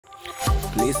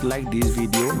Please like this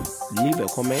video, leave a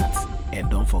comment, and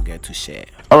don't forget to share.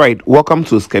 All right, welcome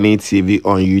to Scanning TV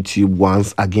on YouTube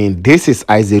once again. This is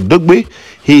Isaac Dogbe.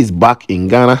 He is back in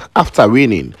Ghana after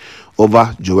winning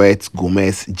over Joette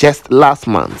Gomez just last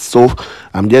month. So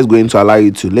I'm just going to allow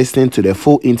you to listen to the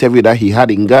full interview that he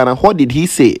had in Ghana. What did he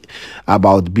say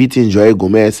about beating Joette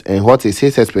Gomez, and what is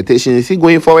his expectation? Is he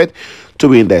going forward to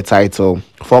win the title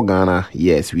for Ghana?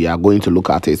 Yes, we are going to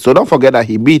look at it. So don't forget that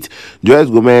he beat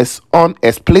Joette Gomez on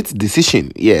a split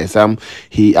decision. Yes,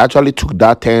 he actually took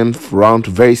that 10th round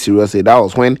very seriously. That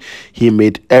was when he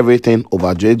made everything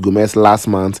over Joette Gomez last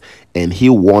month, and he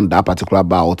won that particular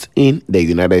bout in the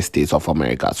United States of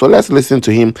America. So let's listen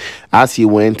to him as he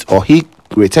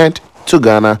returned to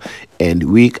Ghana,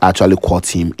 and we actually caught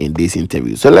him in this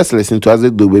interview. So let's listen to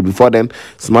Isaac Dogbe. Before then,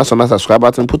 smash on the subscribe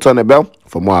button, put on the bell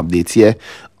for more updates here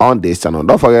on this channel.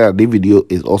 Don't forget that this video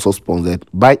is also sponsored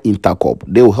by Intercorp.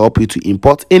 They will help you to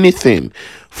import anything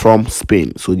from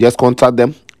Spain. So just contact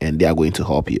them and they are going to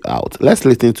help you out. Let's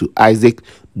listen to Isaac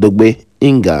Dogbe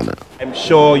in Ghana. I'm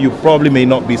sure you probably may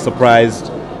not be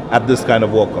surprised at this kind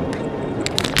of welcome. First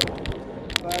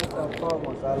and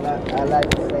foremost, I'd like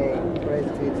to say praise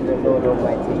to the Lord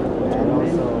Almighty, and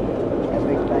also a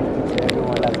big thank you to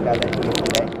everyone that's gathered here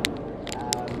today.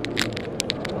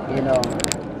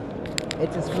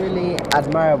 It is really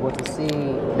admirable to see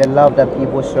the love that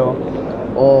people show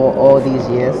all these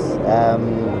years.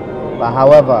 But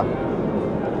however,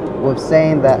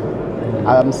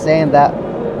 I'm saying that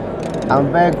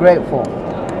I'm very grateful.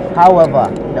 However,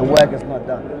 the work is not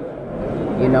done.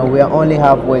 We are only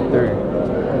halfway through.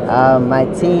 My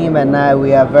team and I,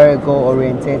 we are very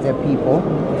goal-orientated people,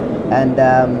 and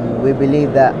we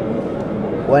believe that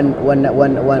when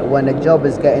the job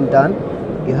is getting done,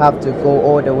 you have to go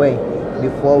all the way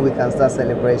before we can start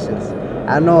celebrations.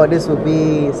 I know this will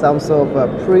be some sort of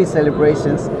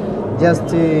pre-celebrations, just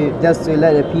to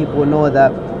let the people know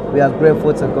that we are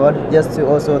grateful to God, just to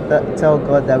also tell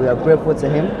God that we are grateful to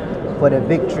Him for the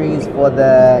victories, for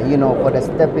the for the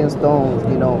stepping stones,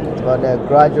 for the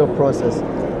gradual process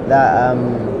that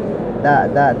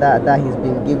He's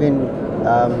been giving,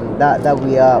 that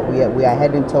we are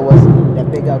heading towards the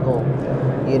bigger goal.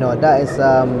 That is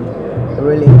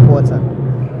really important.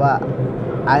 But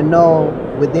I know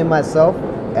within myself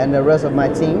and the rest of my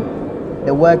team,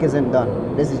 the work isn't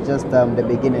done. This is just the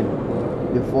beginning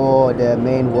before the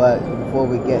main work, before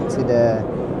we get to the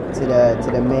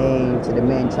main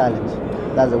challenge.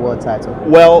 That's the world title.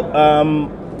 Well,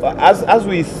 as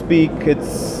we speak,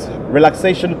 it's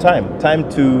relaxation time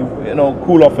to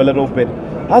cool off a little bit.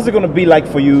 How's it going to be like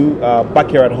for you back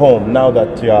here at home now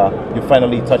that you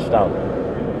finally touched down?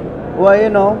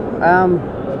 Well,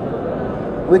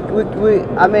 we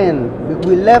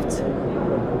left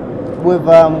with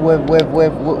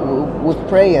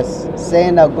prayers,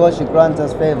 saying that God should grant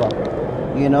us favor,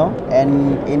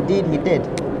 and indeed He did.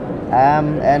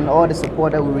 And all the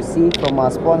support that we received from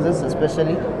our sponsors,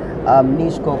 especially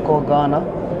Niche Coco Ghana,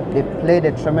 they played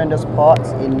a tremendous part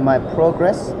in my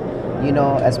progress,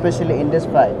 especially in this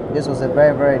fight. This was a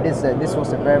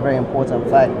very important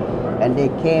fight, and they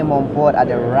came on board at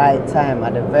the right time,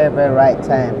 at the very, very right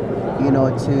time,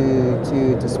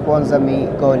 to sponsor me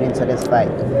going into this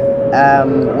fight.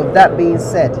 With that being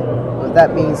said,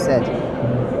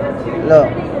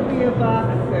 look.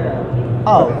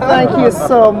 Oh, thank you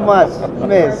so much,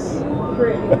 Miss.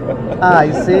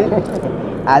 You see,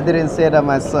 I didn't say that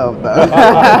myself, though.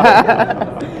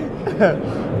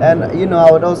 And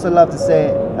I would also love to say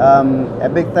a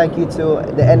big thank you to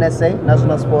the NSA,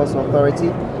 National Sports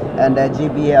Authority, and the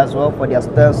GBA as well for their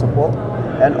stern support,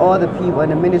 and all the people in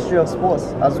the Ministry of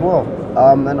Sports as well,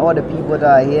 and all the people that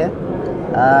are here.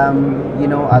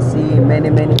 I see many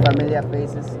familiar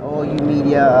faces. All you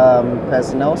media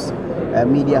personnel,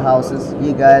 media houses.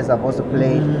 You guys have also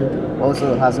played,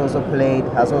 has also played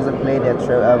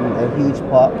a huge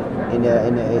part in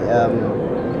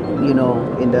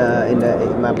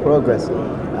my progress.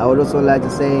 I would also like to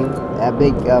say a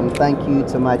big thank you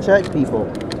to my church people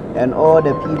and all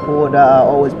the people that are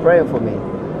always praying for me.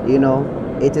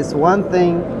 It is one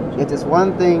thing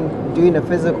doing the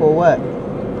physical work,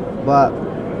 but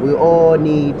we all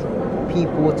need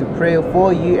people to pray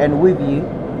for you and with you,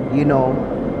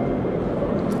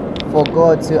 for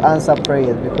God to answer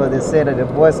prayers, because they say that the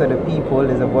voice of the people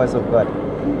is the voice of God.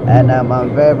 And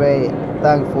I'm very, very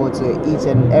thankful to each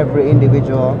and every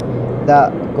individual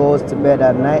that goes to bed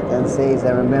at night and says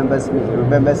and remembers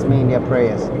me in their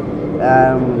prayers.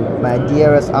 My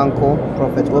dearest uncle,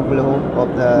 Prophet Obleho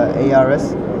of the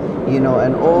ARS,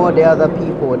 and all the other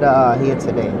people that are here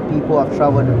today. People have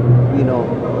traveled,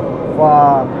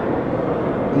 far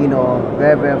you know,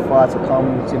 very, very far to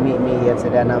come to meet me here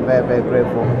today, and I'm very, very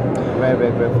grateful. Very,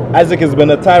 very grateful. Isaac, it's been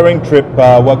a tiring trip.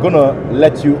 We're going to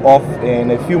let you off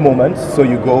in a few moments, so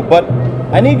you go. But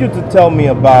I need you to tell me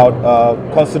about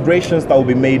considerations that will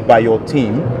be made by your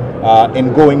team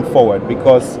in going forward,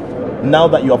 because now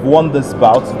that you have won this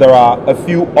bout, there are a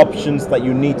few options that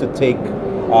you need to take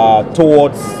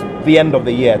towards the end of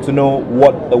the year to know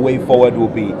what the way forward will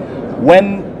be.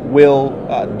 When will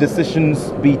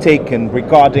decisions be taken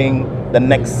regarding the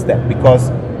next step? Because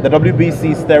the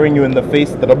WBC is staring you in the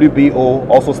face, the WBO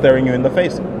also staring you in the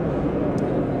face.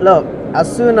 Look,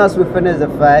 as soon as we finished the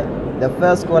fight, the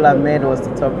first call I made was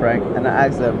to Top Rank, and I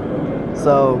asked them.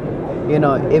 So, you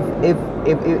know, if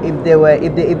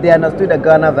they understood the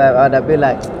Ghana vibe, I'd be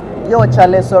like, yo,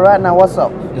 Charlie, so right now, what's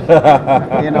up?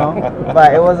 You know,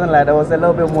 but it wasn't like that. It was a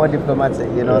little bit more diplomatic,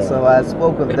 you know. Yeah. So I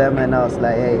spoke with them, and I was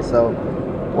like, hey, so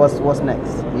what's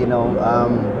next? You know,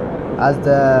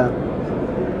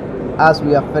 as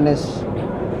we have finished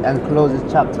and closed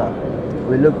this chapter,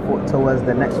 we look towards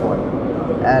the next one.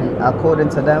 And according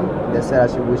to them, they said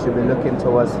we should be looking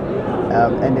towards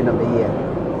ending of the year.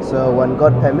 So when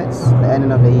God permits, the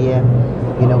ending of the year,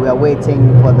 you know, we are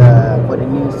waiting for the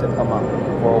news to come up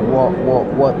for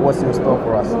what's in store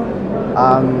for us.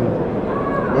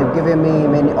 They've given me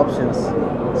many options,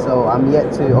 so I'm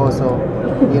yet to also,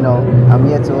 you know,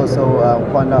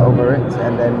 ponder over it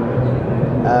and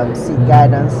then seek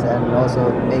guidance and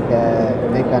also make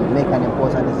an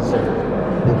important decision.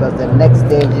 Because the next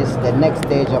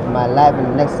stage of my life and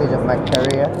the next stage of my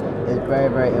career is very,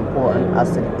 very important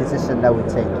as the decision that we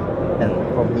take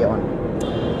from here on.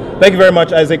 Thank you very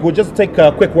much, Isaac. We'll just take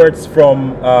quick words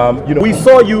from you know, we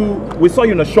saw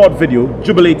you in a short video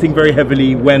jubilating very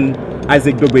heavily when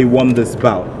Isaac Dogbe won this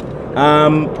bout.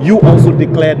 You also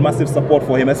declared massive support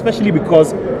for him, especially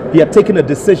because he had taken a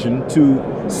decision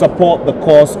to support the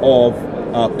cause of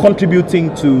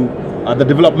contributing to the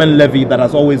development levy that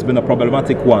has always been a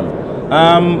problematic one.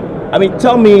 I mean,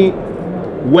 tell me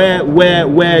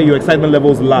where your excitement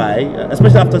levels lie,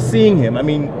 especially after seeing him. I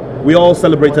mean, we all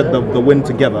celebrated the win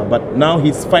together, but now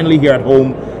he's finally here at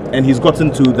home and he's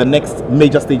gotten to the next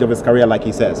major stage of his career, like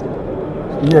he says.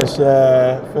 Yes,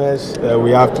 first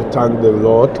we have to thank the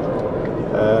Lord.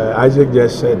 Isaac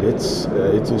just said it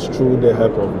is through the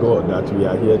help of God that we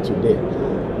are here today.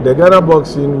 The Ghana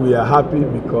boxing, we are happy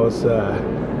because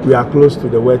we are close to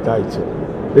the world title.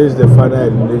 This is the final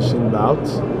elimination bout,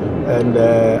 and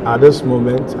at this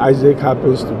moment, Isaac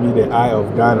happens to be the eye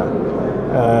of Ghana.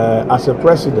 As a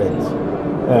president,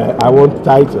 I want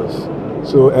titles.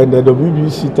 So, and the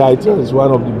WBC title is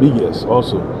one of the biggest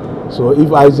also. So,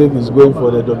 if Isaac is going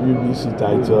for the WBC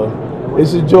title,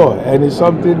 it's a joy, and it's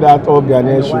something that all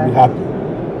Ghanaians should be happy.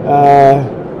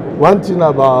 One thing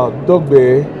about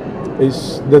Dogbe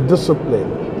is the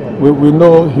discipline. We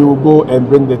know he will go and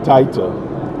bring the title.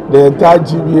 The entire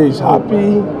GBA is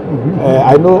happy.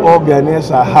 I know all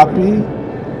Ghanaians are happy.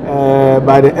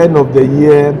 By the end of the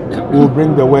year, we'll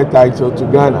bring the world title to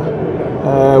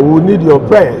Ghana. We need your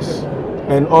prayers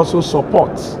and also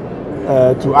support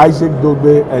to Isaac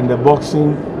Dogbe and the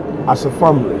boxing as a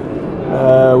family.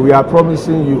 We are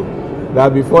promising you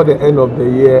that before the end of the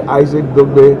year, Isaac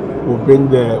Dogbe will bring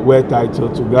the world title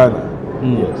to Ghana.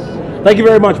 Yes. Thank you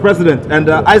very much, President. And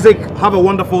Isaac, have a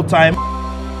wonderful time.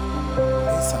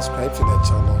 Subscribe to the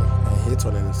channel and hit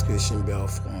on the notification bell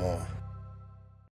for